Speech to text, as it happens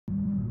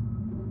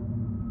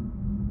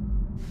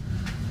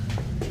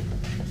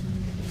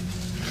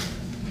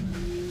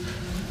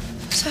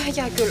Tässähän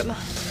jää kylmä.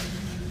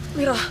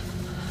 Mira,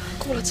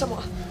 kuulet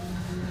samaa?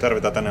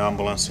 Tarvitaan tänne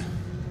ambulanssi.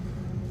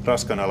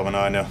 Raskaana oleva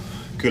nainen on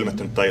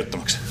kylmettynyt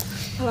tajuttomaksi.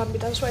 Mä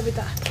lämmitän, sua ei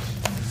mitään.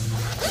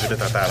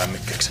 Pidetään tää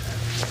lämmikkeeksi.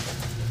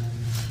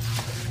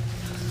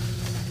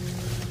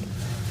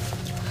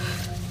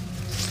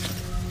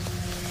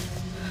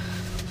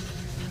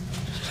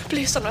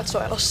 Please sano, että se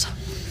on elossa.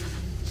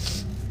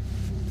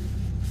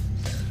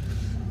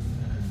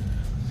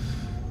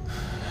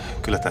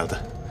 Kyllä täältä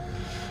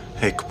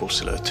heikko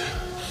pulssi löytyy.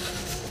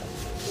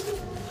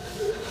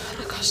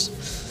 Rakas,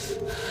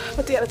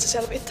 mä tiedän, että sä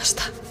selviit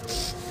tästä.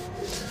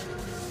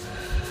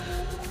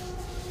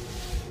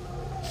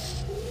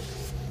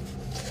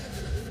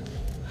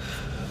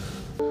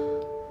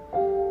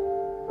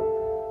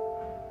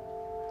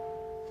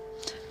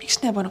 Miksi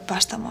ne ei voinut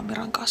päästä mua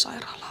Miran kanssa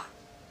sairaalaan?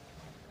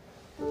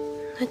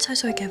 No et sä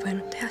ois oikein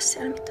voinut tehdä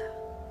siellä mitään.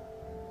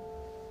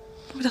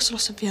 Mun pitäisi olla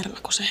sen vierellä,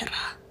 kun se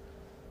herää.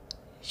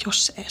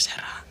 Jos se ees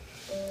herää.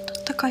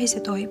 Totta kai se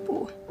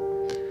toipuu.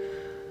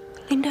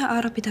 Linda ja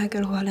Aaro pitää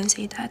kyllä huolen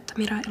siitä, että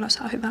Mira Elo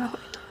saa hyvää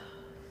hoitoa.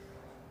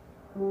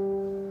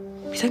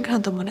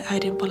 Mitenköhän tommonen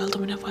äidin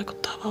paleltuminen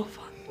vaikuttaa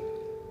vauvaan?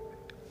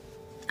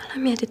 Älä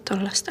mieti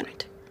tollasta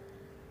nyt.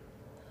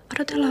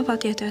 Odotellaan vaan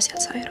tietoja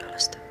sieltä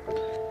sairaalasta.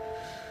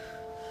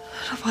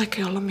 On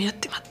vaikea olla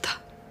miettimättä.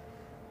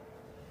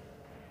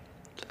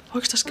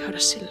 Voiko tässä käydä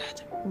silleen,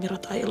 että Mira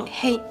tai Ilo...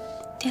 Hei,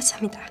 tiedätkö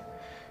mitä?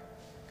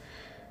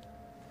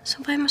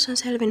 Sun vaimos on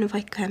selvinnyt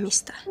vaikka ja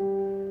mistä.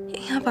 Ja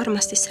ihan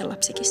varmasti sen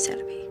lapsikin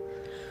selvii.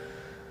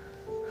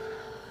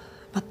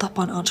 Mä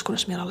tapan Ans,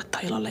 kunnes Miralle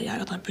tai Ilolle jää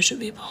jotain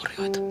pysyviä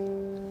vaurioita.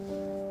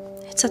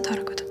 Et sä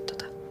tarkoita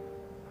tota.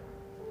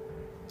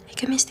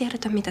 Eikä meistä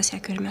tiedetä, mitä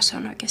siellä kylmässä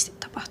on oikeasti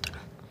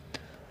tapahtunut.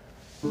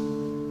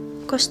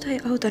 Kosta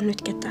ei auta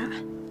nyt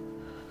ketään.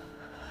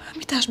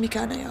 Mitä jos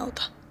mikään ei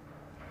auta?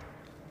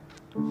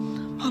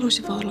 Mä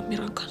haluaisin vaan olla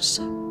Miran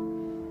kanssa.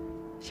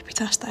 Ja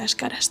pitää sitä edes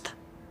kädestä.